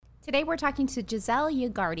Today we're talking to Giselle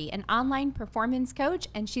Ugarte, an online performance coach,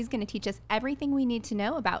 and she's going to teach us everything we need to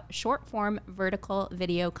know about short form vertical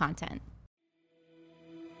video content.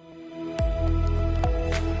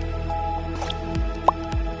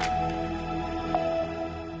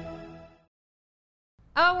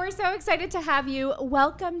 Oh, we're so excited to have you.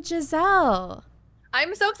 Welcome, Giselle.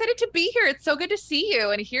 I'm so excited to be here. It's so good to see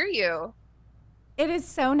you and hear you. It is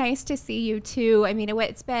so nice to see you too. I mean,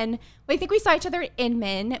 it's been, I think we saw each other at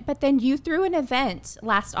Inman, but then you threw an event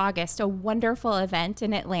last August, a wonderful event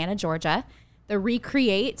in Atlanta, Georgia, the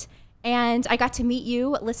Recreate. And I got to meet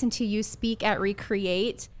you, listen to you speak at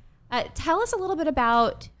Recreate. Tell us a little bit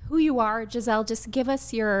about who you are, Giselle. Just give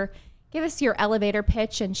us your elevator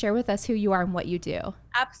pitch and share with us who you are and what you do.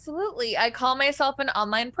 Absolutely. I call myself an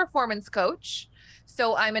online performance coach.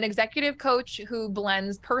 So I'm an executive coach who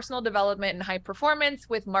blends personal development and high performance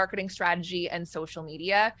with marketing strategy and social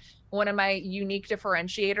media. One of my unique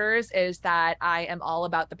differentiators is that I am all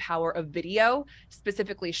about the power of video,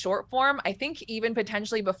 specifically short form. I think even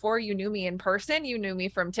potentially before you knew me in person, you knew me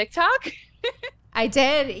from TikTok. I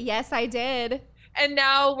did. Yes, I did. And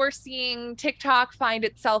now we're seeing TikTok find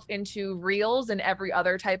itself into Reels and every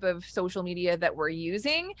other type of social media that we're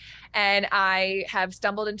using. And I have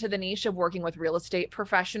stumbled into the niche of working with real estate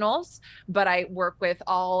professionals, but I work with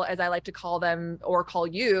all, as I like to call them or call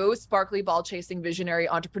you, sparkly ball chasing visionary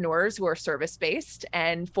entrepreneurs who are service-based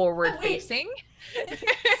and forward-facing.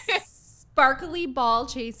 Sparkly ball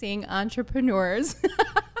chasing entrepreneurs.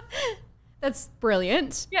 That's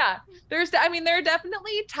brilliant. Yeah, there are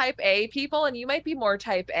definitely type A people, and you might be more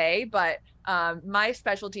type A, but my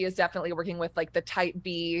specialty is definitely working with like the type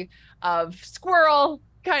B of squirrel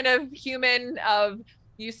kind of human of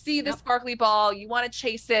you see the sparkly ball, you want to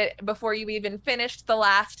chase it before you even finished the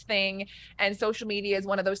last thing. And social media is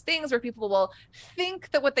one of those things where people will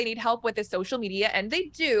think that what they need help with is social media, and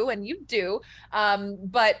they do, and you do.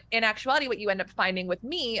 But in actuality, what you end up finding with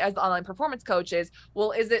me as the online performance coach is,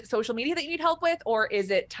 well, is it social media that you need help with, or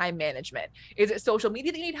is it time management? Is it social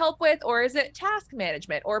media that you need help with, or is it task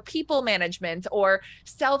management, or people management, or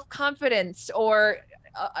self-confidence, or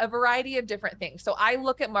a variety of different things. So I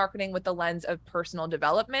look at marketing with the lens of personal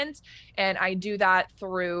development, and I do that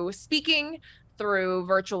through speaking, through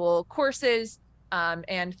virtual courses,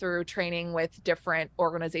 and through training with different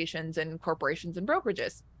organizations and corporations and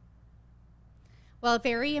brokerages. Well,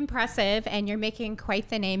 very impressive, and you're making quite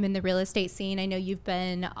the name in the real estate scene. I know you've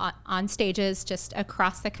been on stages just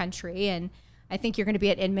across the country, and I think you're going to be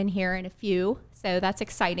at Inman here in a few, so that's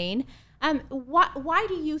exciting. Why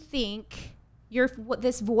do you think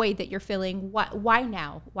this void that you're feeling, why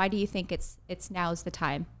now? Why do you think it's now's the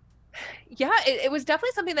time? Yeah, it was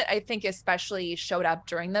definitely something that I think especially showed up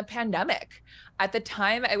during the pandemic. At the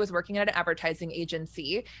time, I was working at an advertising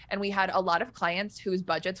agency, and we had a lot of clients whose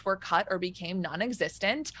budgets were cut or became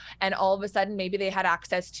non-existent. And all of a sudden, maybe they had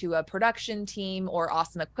access to a production team or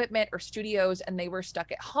awesome equipment or studios, and they were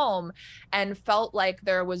stuck at home and felt like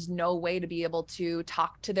there was no way to be able to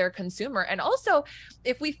talk to their consumer. And also,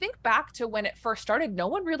 if we think back to when it first started, no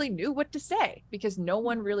one really knew what to say because no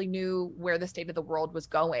one really knew where the state of the world was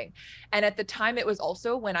going. And at the time, it was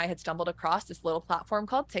also when I had stumbled across this little platform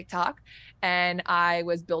called TikTok, and I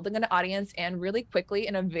was building an audience, and really quickly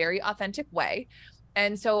in a very authentic way.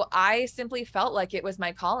 And so I simply felt like it was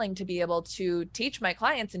my calling to be able to teach my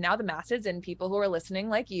clients, and now the masses and people who are listening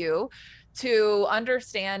like you, to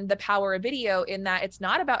understand the power of video, in that it's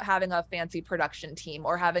not about having a fancy production team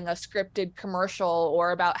or having a scripted commercial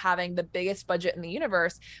or about having the biggest budget in the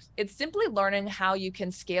universe. It's simply learning how you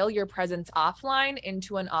can scale your presence offline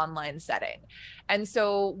into an online setting. And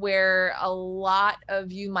so where a lot of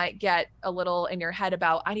you might get a little in your head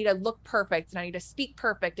about, I need to look perfect and I need to speak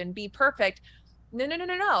perfect and be perfect.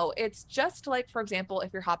 No. It's just like, for example,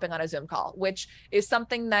 if you're hopping on a Zoom call, which is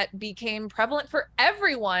something that became prevalent for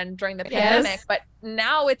everyone during the pandemic, but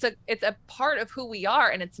now it's a part of who we are,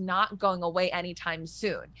 and it's not going away anytime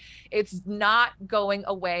soon. It's not going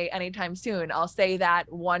away anytime soon. I'll say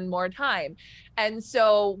that one more time. And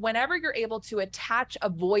so whenever you're able to attach a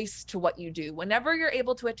voice to what you do, whenever you're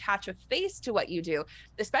able to attach a face to what you do,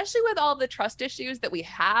 especially with all the trust issues that we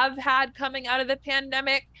have had coming out of the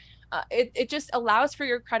pandemic, it just allows for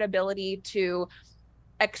your credibility to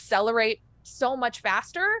accelerate so much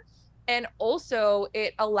faster. And also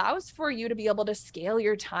it allows for you to be able to scale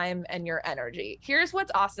your time and your energy. Here's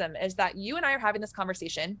what's awesome is that you and I are having this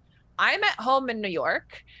conversation. I'm at home in New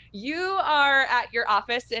York. You are at your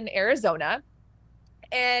office in Arizona.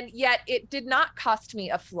 And yet it did not cost me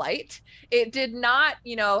a flight. It did not,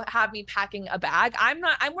 have me packing a bag. I'm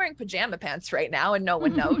wearing pajama pants right now and no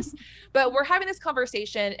one knows, but we're having this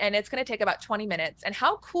conversation and it's going to take about 20 minutes. And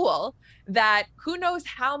how cool that who knows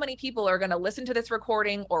how many people are going to listen to this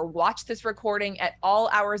recording or watch this recording at all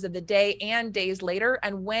hours of the day and days later.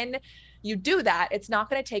 And when you do that, it's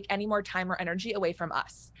not going to take any more time or energy away from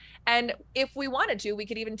us. And if we wanted to, we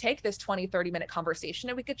could even take this 20, 30-minute conversation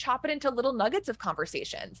and we could chop it into little nuggets of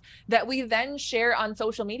conversations that we then share on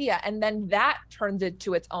social media. And then that turns it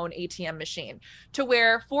to its own ATM machine, to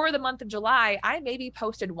where for the month of July, I maybe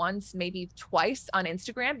posted once, maybe twice on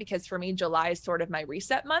Instagram, because for me, July is sort of my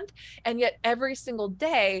reset month. And yet every single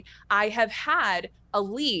day I have had a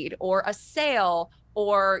lead or a sale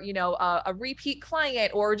or a repeat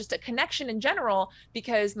client or just a connection in general,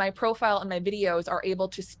 because my profile and my videos are able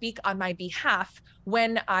to speak on my behalf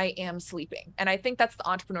when I am sleeping. And I think that's the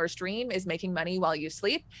entrepreneur's dream, is making money while you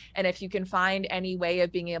sleep. And if you can find any way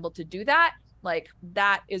of being able to do that, like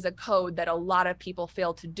that is a code that a lot of people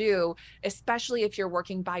fail to do, especially if you're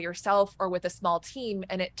working by yourself or with a small team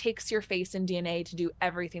and it takes your face and DNA to do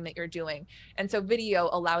everything that you're doing. And so video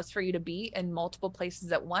allows for you to be in multiple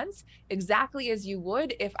places at once, exactly as you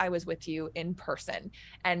would if I was with you in person.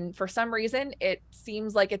 And for some reason, it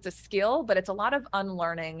seems like it's a skill, but it's a lot of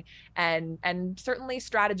unlearning and certainly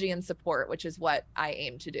strategy and support, which is what I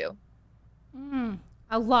aim to do.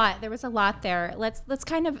 A lot. There was a lot there. Let's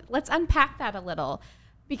unpack that a little,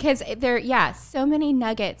 because so many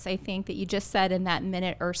nuggets, I think, that you just said in that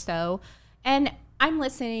minute or so. And I'm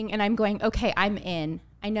listening and I'm going, okay, I'm in.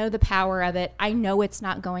 I know the power of it. I know it's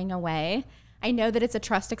not going away. I know that it's a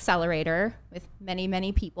trust accelerator with many,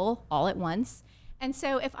 many people all at once. And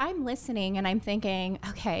so if I'm listening and I'm thinking,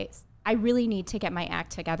 okay, I really need to get my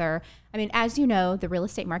act together. I mean, as you know, the real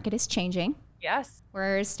estate market is changing. Yes.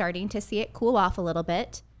 We're starting to see it cool off a little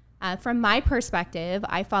bit. From my perspective,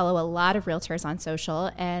 I follow a lot of realtors on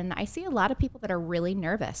social, and I see a lot of people that are really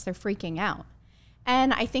nervous. They're freaking out.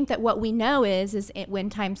 And I think that what we know is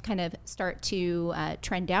when times kind of start to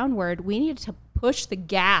trend downward, we need to push the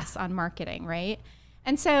gas on marketing, right?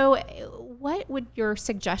 And so what would your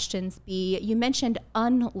suggestions be? You mentioned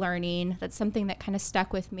unlearning. That's something that kind of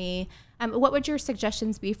stuck with me. What would your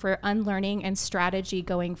suggestions be for unlearning and strategy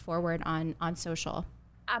going forward on social?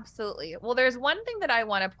 Absolutely. Well, there's one thing that I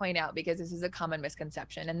want to point out, because this is a common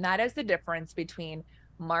misconception, and that is the difference between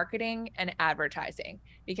marketing and advertising,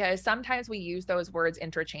 because sometimes we use those words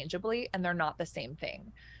interchangeably and they're not the same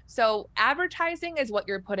thing. So advertising is what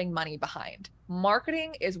you're putting money behind.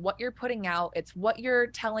 Marketing is what you're putting out. It's what you're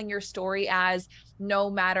telling your story as,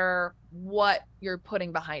 no matter what you're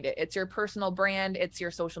putting behind it. It's your personal brand. It's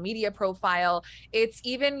your social media profile. It's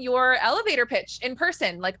even your elevator pitch in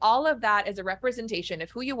person. Like, all of that is a representation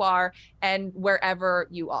of who you are and wherever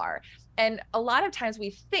you are. And a lot of times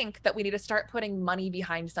we think that we need to start putting money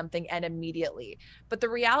behind something and immediately. But the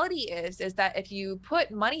reality is that if you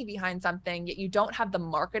put money behind something, yet you don't have the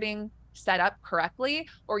marketing set up correctly,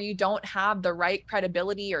 or you don't have the right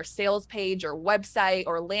credibility or sales page or website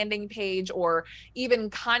or landing page or even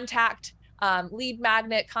contact, lead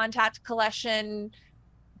magnet, contact collection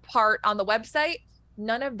part on the website,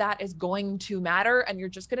 none of that is going to matter. And you're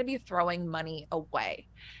just going to be throwing money away.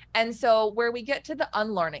 And so where we get to the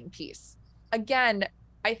unlearning piece, again,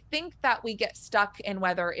 I think that we get stuck in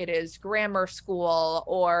whether it is grammar school,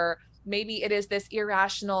 or maybe it is this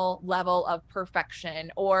irrational level of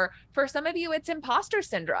perfection, or for some of you, it's imposter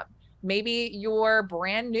syndrome. Maybe you're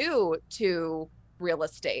brand new to real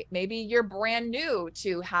estate. Maybe you're brand new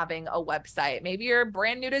to having a website. Maybe you're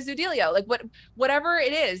brand new to Zoodealio, like whatever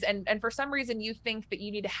it is. And for some reason you think that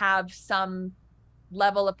you need to have some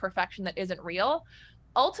level of perfection that isn't real.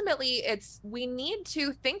 Ultimately, we need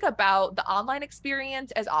to think about the online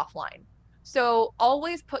experience as offline. So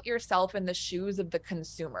always put yourself in the shoes of the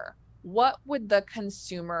consumer. What would the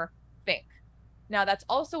consumer think? Now, that's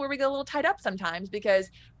also where we get a little tied up sometimes, because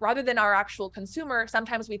rather than our actual consumer,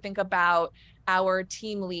 sometimes we think about our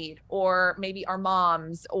team lead, or maybe our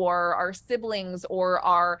moms, or our siblings, or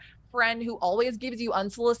our friend who always gives you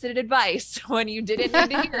unsolicited advice when you didn't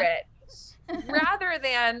need to hear it. Rather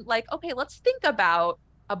than like, okay, let's think about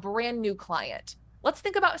a brand new client. Let's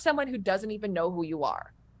think about someone who doesn't even know who you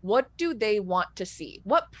are. What do they want to see?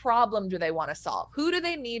 What problem do they want to solve? Who do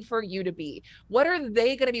they need for you to be? What are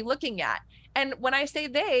they going to be looking at? And when I say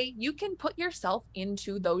they, you can put yourself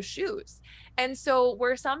into those shoes. And so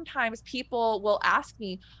where sometimes people will ask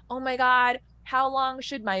me, oh my God, how long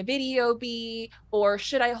should my video be? Or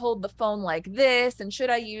should I hold the phone like this? And should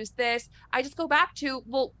I use this? I just go back to,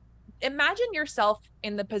 well, imagine yourself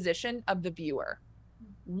in the position of the viewer.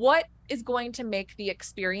 What is going to make the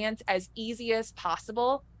experience as easy as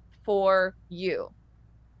possible for you?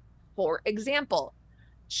 For example,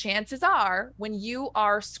 chances are when you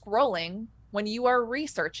are scrolling, when you are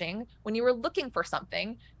researching, when you are looking for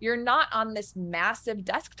something, you're not on this massive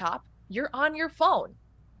desktop, you're on your phone.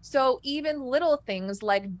 So even little things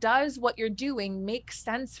like, does what you're doing make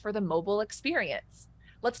sense for the mobile experience?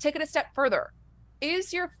 Let's take it a step further.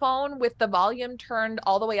 Is your phone with the volume turned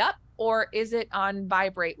all the way up, or is it on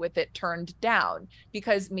vibrate with it turned down?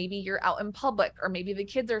 Because maybe you're out in public, or maybe the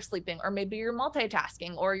kids are sleeping, or maybe you're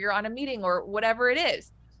multitasking, or you're on a meeting, or whatever it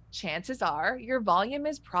is. Chances are your volume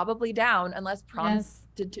is probably down unless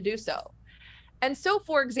prompted to do so. And so,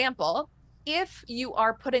 for example, if you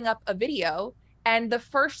are putting up a video and the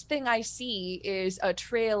first thing I see is a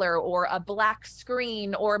trailer or a black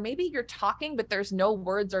screen, or maybe you're talking, but there's no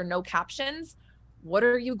words or no captions, what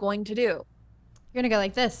are you going to do? You're going to go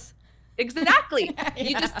like this. Exactly. Yeah.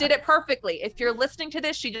 You just did it perfectly. If you're listening to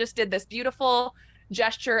this, she just did this beautiful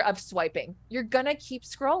gesture of swiping. You're going to keep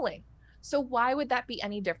scrolling. So why would that be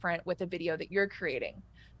any different with a video that you're creating?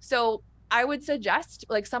 So I would suggest,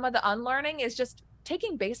 like, some of the unlearning is just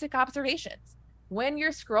taking basic observations. When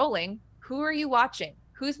you're scrolling, who are you watching?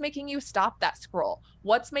 Who's making you stop that scroll?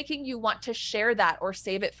 What's making you want to share that or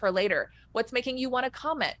save it for later? What's making you want to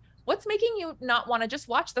comment? What's making you not want to just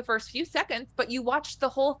watch the first few seconds, but you watched the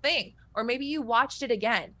whole thing? Or maybe you watched it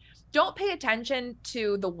again. Don't pay attention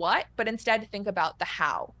to the what, but instead think about the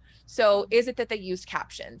how. So is it that they used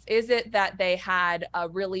captions? Is it that they had a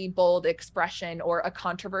really bold expression or a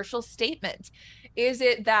controversial statement? Is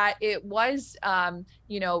it that it was,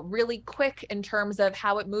 really quick in terms of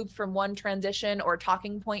how it moved from one transition or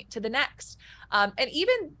talking point to the next? And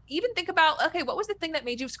even think about, okay, what was the thing that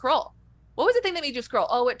made you scroll? What was the thing that made you scroll?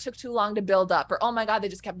 Oh, it took too long to build up, or, oh my God, they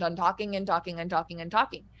just kept on talking and talking and talking and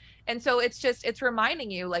talking. And so it's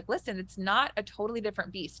reminding you, like, listen, it's not a totally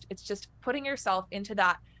different beast. It's just putting yourself into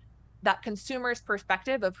that consumer's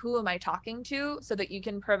perspective of who am I talking to, so that you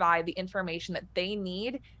can provide the information that they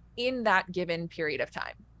need in that given period of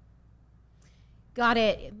time. Got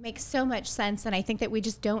it. It makes so much sense. And I think that we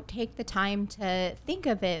just don't take the time to think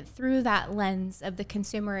of it through that lens of the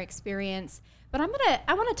consumer experience. But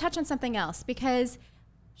I want to touch on something else, because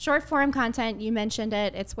short form content, you mentioned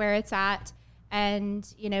it, it's where it's at. And,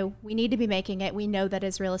 we need to be making it. We know that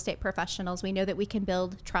as real estate professionals, we know that we can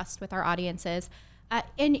build trust with our audiences.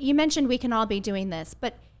 And you mentioned we can all be doing this,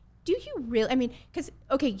 but do you really, because,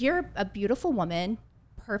 okay, you're a beautiful woman,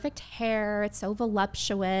 perfect hair, it's so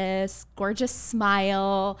voluptuous, gorgeous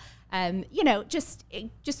smile, just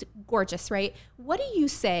gorgeous, right? What do you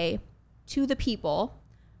say to the people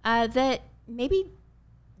that maybe,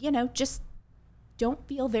 just don't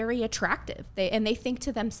feel very attractive? They think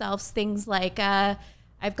to themselves things like,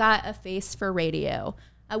 I've got a face for radio.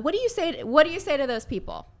 What do you say to those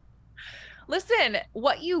people? Listen,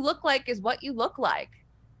 what you look like is what you look like.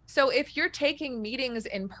 So if you're taking meetings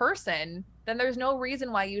in person, then there's no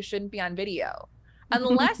reason why you shouldn't be on video.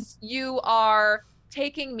 Unless you are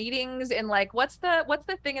taking meetings in, like, what's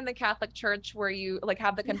the thing in the Catholic Church where you, like,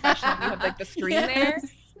 have the confession and you have, like, the screen there?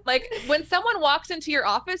 Like, when someone walks into your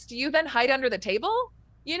office, do you then hide under the table?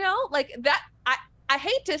 Like that, I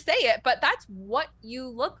hate to say it, but that's what you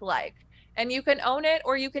look like. And you can own it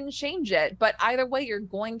or you can change it. But either way, you're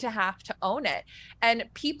going to have to own it. And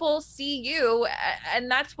people see you, and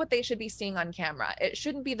that's what they should be seeing on camera. It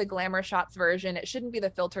shouldn't be the glamour shots version. It shouldn't be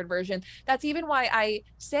the filtered version. That's even why I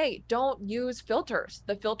say don't use filters.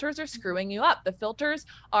 The filters are screwing you up. The filters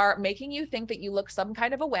are making you think that you look some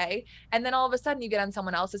kind of a way. And then all of a sudden you get on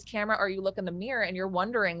someone else's camera or you look in the mirror and you're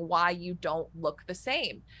wondering why you don't look the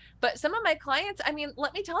same. But some of my clients,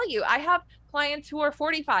 let me tell you, I have clients who are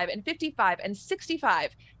 45 and 55 and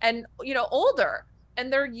 65 and, older,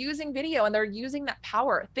 and they're using video and they're using that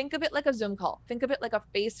power. Think of it like a Zoom call. Think of it like a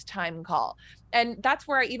FaceTime call. And that's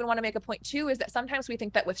where I even want to make a point too, is that sometimes we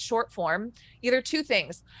think that with short form, either two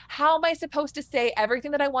things: how am I supposed to say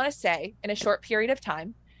everything that I want to say in a short period of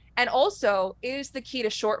time? And also, is the key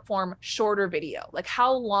to short form shorter video? Like,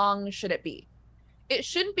 how long should it be? It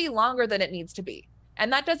shouldn't be longer than it needs to be.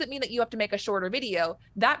 And that doesn't mean that you have to make a shorter video.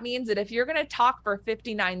 That means that if you're going to talk for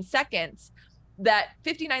 59 seconds, that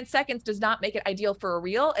 59 seconds does not make it ideal for a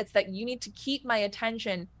reel. It's that you need to keep my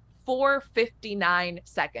attention for 59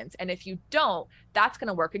 seconds. And if you don't, that's going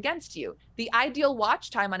to work against you. The ideal watch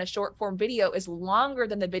time on a short form video is longer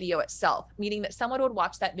than the video itself, meaning that someone would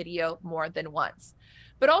watch that video more than once.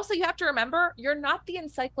 But also, you have to remember, you're not the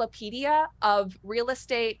encyclopedia of real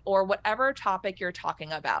estate or whatever topic you're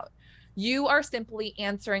talking about. You are simply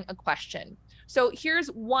answering a question. So here's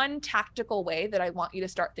one tactical way that I want you to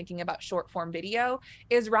start thinking about short form video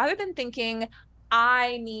is rather than thinking,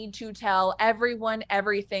 I need to tell everyone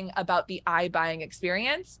everything about the iBuying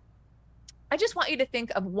experience, I just want you to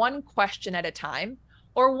think of one question at a time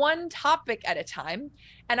or one topic at a time.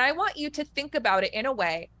 And I want you to think about it in a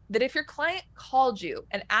way that if your client called you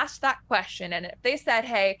and asked that question, and if they said,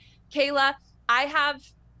 hey, Kayla, I have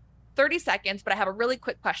 30 seconds, but I have a really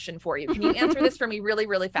quick question for you. Can you answer this for me really,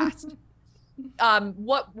 really fast? And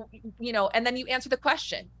then you answer the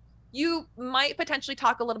question. You might potentially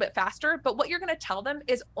talk a little bit faster, but what you're going to tell them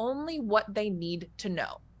is only what they need to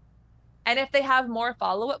know. And if they have more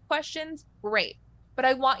follow-up questions, great. But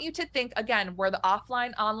I want you to think, again, where the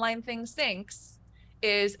offline online thing sinks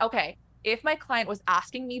is, okay, if my client was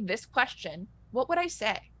asking me this question, what would I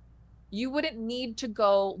say? You wouldn't need to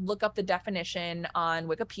go look up the definition on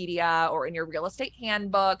Wikipedia or in your real estate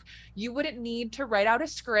handbook. You wouldn't need to write out a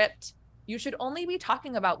script. You should only be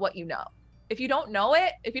talking about what you know. If you don't know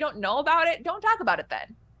it, if you don't know about it, don't talk about it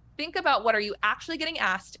then. Think about what are you actually getting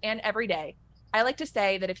asked and every day. I like to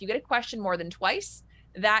say that if you get a question more than twice,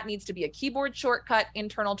 that needs to be a keyboard shortcut,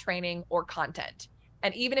 internal training, or content.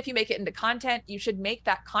 And even if you make it into content, you should make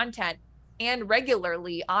that content and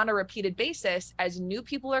regularly on a repeated basis as new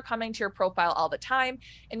people are coming to your profile all the time.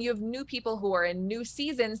 And you have new people who are in new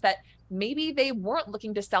seasons that maybe they weren't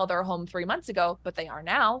looking to sell their home 3 months ago, but they are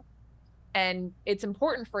now. And it's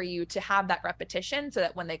important for you to have that repetition so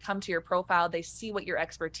that when they come to your profile, they see what your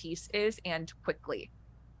expertise is and quickly.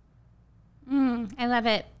 I love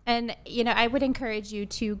it. And, I would encourage you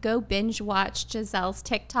to go binge watch Giselle's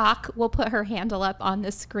TikTok. We'll put her handle up on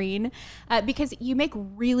the screen because you make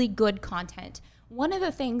really good content. One of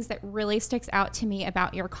the things that really sticks out to me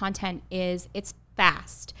about your content is it's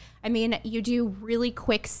fast. I mean, you do really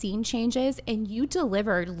quick scene changes and you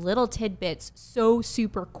deliver little tidbits so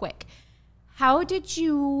super quick. How did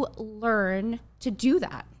you learn to do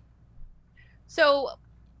that? So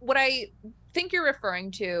what I think you're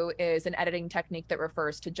referring to is an editing technique that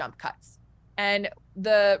refers to jump cuts. And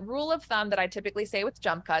the rule of thumb that I typically say with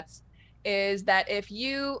jump cuts is that if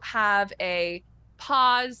you have a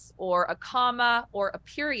pause or a comma or a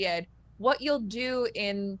period, what you'll do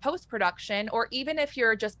in post-production, or even if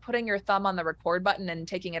you're just putting your thumb on the record button and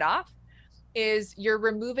taking it off, is you're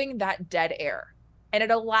removing that dead air. And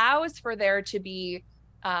it allows for there to be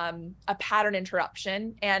a pattern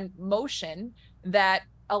interruption and motion that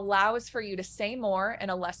allows for you to say more in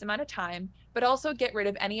a less amount of time, but also get rid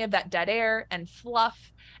of any of that dead air and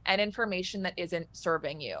fluff and information that isn't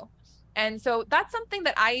serving you. And so that's something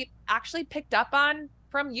that I actually picked up on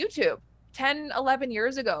from YouTube 10, 11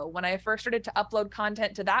 years ago when I first started to upload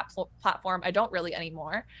content to that platform. I don't really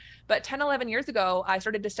anymore, but 10, 11 years ago, I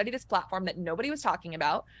started to study this platform that nobody was talking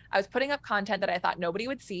about. I was putting up content that I thought nobody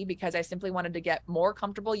would see because I simply wanted to get more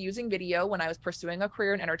comfortable using video when I was pursuing a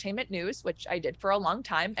career in entertainment news, which I did for a long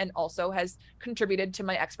time and also has contributed to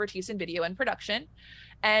my expertise in video and production.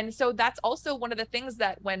 And so that's also one of the things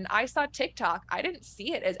that when I saw TikTok, I didn't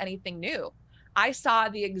see it as anything new. I saw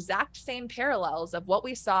the exact same parallels of what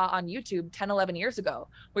we saw on YouTube 10, 11 years ago,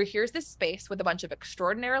 where here's this space with a bunch of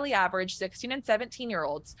extraordinarily average 16 and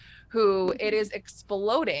 17-year-olds who it is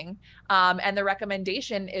exploding, and the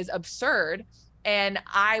recommendation is absurd. And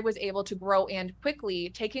I was able to grow and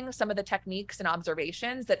quickly taking some of the techniques and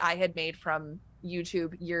observations that I had made from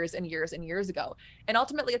YouTube years and years and years ago. And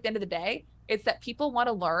ultimately, at the end of the day, it's that people want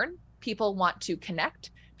to learn, people want to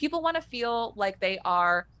connect, people want to feel like they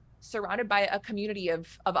are surrounded by a community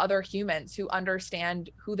of other humans who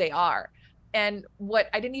understand who they are. And what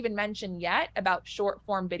I didn't even mention yet about short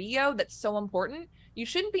form video that's so important, you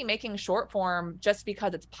shouldn't be making short form just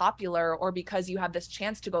because it's popular or because you have this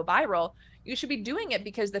chance to go viral. You should be doing it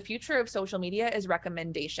because the future of social media is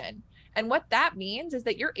recommendation. And what that means is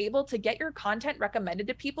that you're able to get your content recommended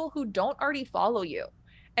to people who don't already follow you.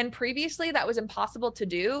 And previously that was impossible to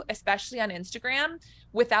do, especially on Instagram,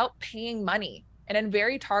 without paying money in a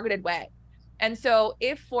very targeted way. And so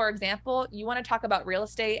if, for example, you want to talk about real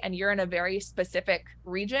estate and you're in a very specific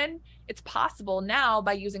region, it's possible now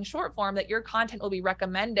by using short form that your content will be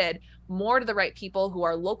recommended more to the right people who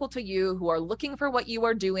are local to you, who are looking for what you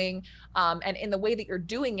are doing, and in the way that you're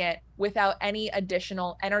doing it without any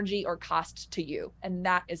additional energy or cost to you. And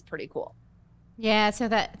that is pretty cool. Yeah, so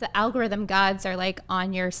that the algorithm gods are like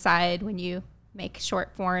on your side when you make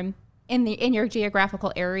short form in your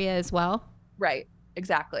geographical area as well. Right.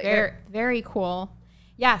 Exactly. Very, very cool.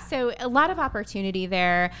 Yeah. So a lot of opportunity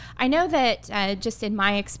there. I know that just in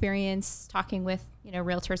my experience talking with,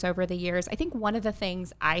 realtors over the years, I think one of the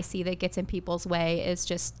things I see that gets in people's way is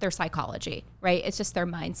just their psychology, right? It's just their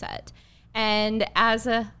mindset. And as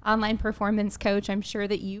a online performance coach, I'm sure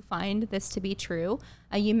that you find this to be true.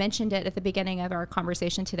 You mentioned it at the beginning of our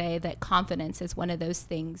conversation today that confidence is one of those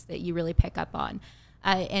things that you really pick up on,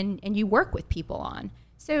 and you work with people on.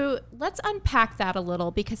 So let's unpack that a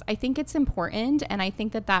little, because I think it's important, and I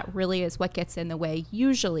think that that really is what gets in the way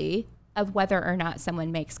usually of whether or not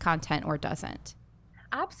someone makes content or doesn't.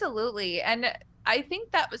 Absolutely. And I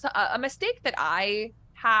think that was a mistake that I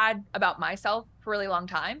had about myself for a really long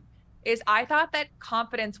time, is I thought that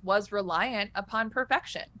confidence was reliant upon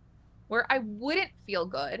perfection, where I wouldn't feel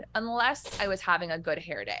good unless I was having a good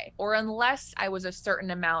hair day, or unless I was a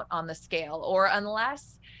certain amount on the scale, or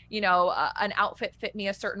unless, an outfit fit me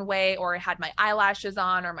a certain way, or I had my eyelashes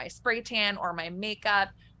on, or my spray tan, or my makeup,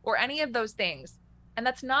 or any of those things. And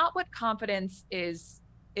that's not what confidence is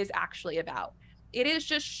actually about. It is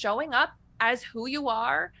just showing up as who you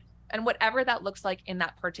are and whatever that looks like in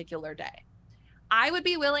that particular day. I would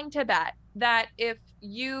be willing to bet that if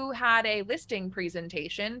you had a listing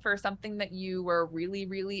presentation for something that you were really,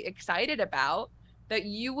 really excited about, that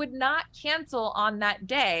you would not cancel on that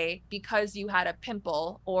day because you had a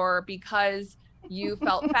pimple, or because you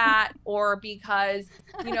felt fat, or because,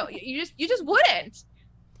 you just wouldn't.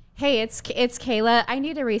 Hey, it's Kayla. I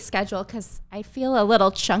need to reschedule because I feel a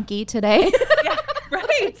little chunky today. Yeah,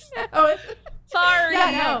 right. Sorry.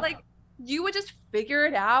 Yeah, no. Like, you would just figure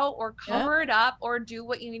it out, or cover it up, or do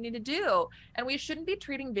what you need to do. And we shouldn't be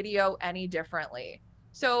treating video any differently.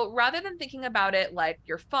 So rather than thinking about it like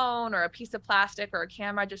your phone or a piece of plastic or a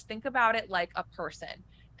camera, just think about it like a person.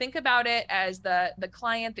 Think about it as the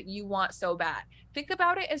client that you want so bad. Think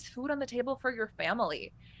about it as food on the table for your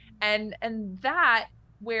family. And that,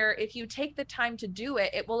 where if you take the time to do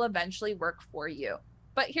it, it will eventually work for you.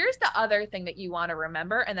 But here's the other thing that you want to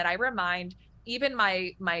remember, and that I remind even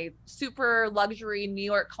my super luxury New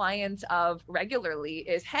York clients of regularly,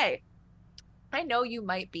 is, hey, I know you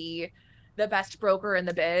might be the best broker in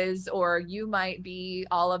the biz, or you might be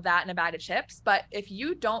all of that in a bag of chips, but if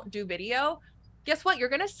you don't do video, guess what? You're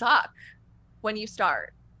going to suck when you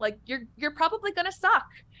start. Like, you're probably going to suck,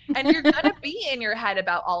 and you're going to be in your head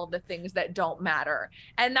about all of the things that don't matter.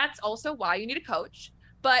 And that's also why you need a coach.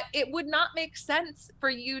 But it would not make sense for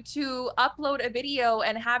you to upload a video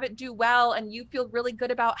and have it do well, and you feel really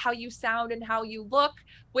good about how you sound and how you look,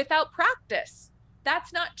 without practice.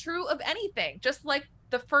 That's not true of anything. Just like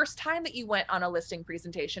the first time that you went on a listing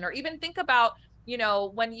presentation, or even think about,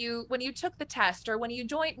 when you took the test, or when you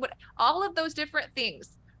joined, all of those different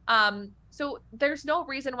things. So there's no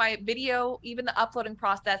reason why video, even the uploading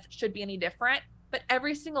process, should be any different. But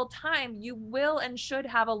every single time you will and should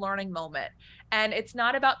have a learning moment. And it's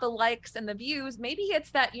not about the likes and the views. Maybe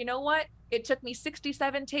it's that, you know what, it took me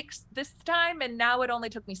 67 takes this time, and now it only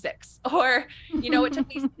took me 6. Or,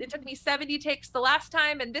 it took me 70 takes the last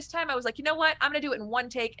time, and this time I was like, you know what, I'm going to do it in 1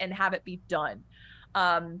 take and have it be done.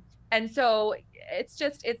 And so it's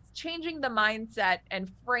changing the mindset and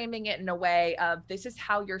framing it in a way of, this is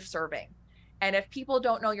how you're serving. And if people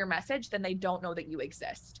don't know your message, then they don't know that you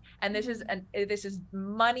exist. And this is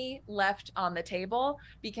money left on the table,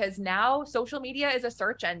 because now social media is a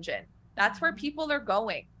search engine. That's where people are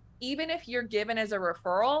going. Even if you're given as a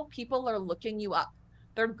referral, people are looking you up.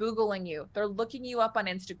 They're Googling you. They're looking you up on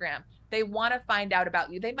Instagram. They want to find out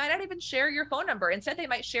about you. They might not even share your phone number. Instead, they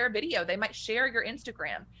might share a video. They might share your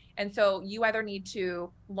Instagram. And so you either need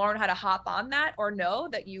to learn how to hop on that, or know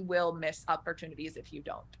that you will miss opportunities if you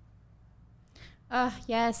don't.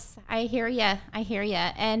 Yes, I hear you.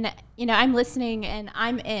 And, I'm listening and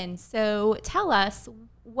I'm in. So tell us,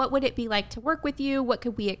 what would it be like to work with you? What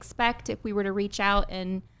could we expect if we were to reach out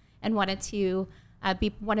and wanted to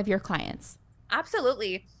be one of your clients?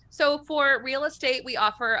 Absolutely. So for real estate, we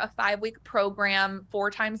offer a 5-week program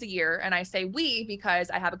 4 times a year. And I say we because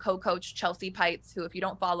I have a co-coach, Chelsea Pites, who, if you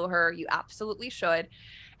don't follow her, you absolutely should.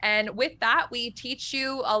 And with that, we teach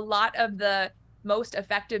you a lot of the most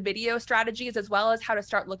effective video strategies, as well as how to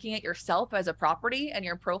start looking at yourself as a property, and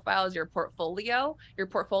your profile as your portfolio. Your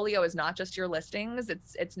portfolio is not just your listings.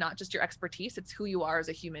 It's not just your expertise. It's who you are as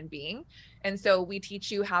a human being. And so we teach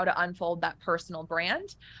you how to unfold that personal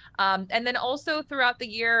brand. And then also throughout the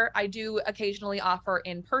year, I do occasionally offer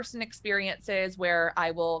in-person experiences where I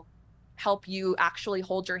will help you actually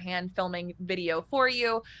hold your hand filming video for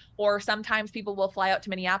you. Or sometimes people will fly out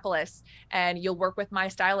to Minneapolis, and you'll work with my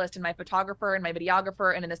stylist and my photographer and my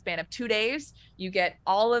videographer. And in the span of 2 days, you get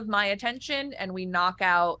all of my attention, and we knock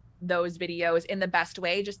out those videos in the best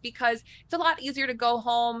way, just because it's a lot easier to go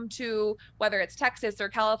home to, whether it's Texas or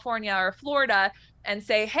California or Florida, and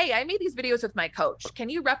say, hey, I made these videos with my coach. Can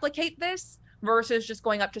you replicate this? versus just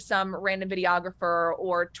going up to some random videographer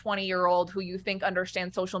or 20-year-old who you think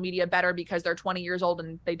understands social media better because they're 20 years old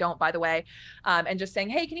and they don't, by the way, and just saying,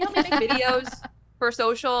 hey, can you help me make videos for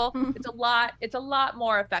social? It's a lot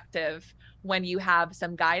more effective when you have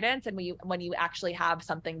some guidance and when you actually have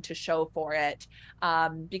something to show for it.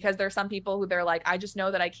 Because there's some people who they're like, I just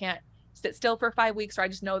know that I can't sit still for 5 weeks, or I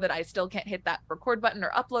just know that I still can't hit that record button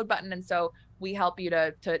or upload button. And so we help you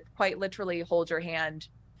to quite literally hold your hand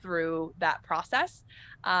through that process.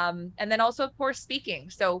 And then also, of course, speaking.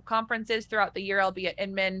 So conferences throughout the year, I'll be at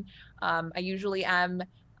Inman. I usually am.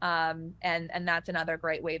 And that's another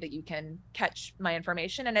great way that you can catch my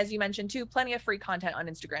information. And as you mentioned too, plenty of free content on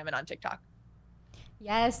Instagram and on TikTok.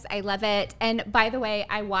 Yes, I love it. And by the way,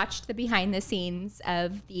 I watched the behind the scenes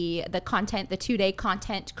of the content, the 2-day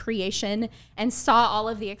content creation, and saw all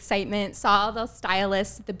of the excitement, saw all the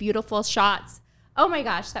stylists, the beautiful shots. Oh my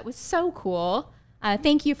gosh, that was so cool.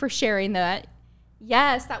 Thank you for sharing that.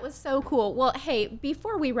 Yes, that was so cool. Well, hey,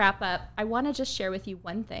 before we wrap up, I want to just share with you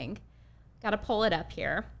one thing. Got to pull it up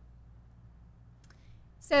here.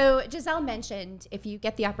 So Giselle mentioned if you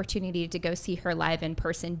get the opportunity to go see her live in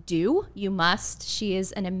person, you must. She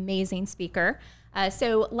is an amazing speaker.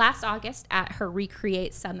 So last August at her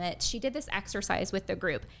Recreate Summit, she did this exercise with the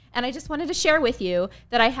group. And I just wanted to share with you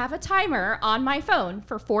that I have a timer on my phone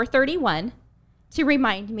for 4:31 to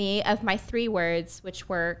remind me of my 3 words, which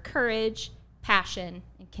were courage, passion,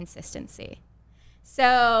 and consistency.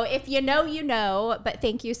 So if you know, you know, but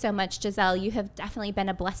thank you so much, Giselle. You have definitely been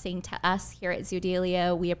a blessing to us here at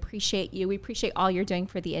Zoodelia. We appreciate you. We appreciate all you're doing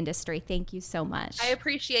for the industry. Thank you so much. I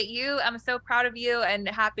appreciate you. I'm so proud of you and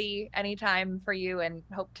happy anytime for you, and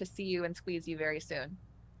hope to see you and squeeze you very soon.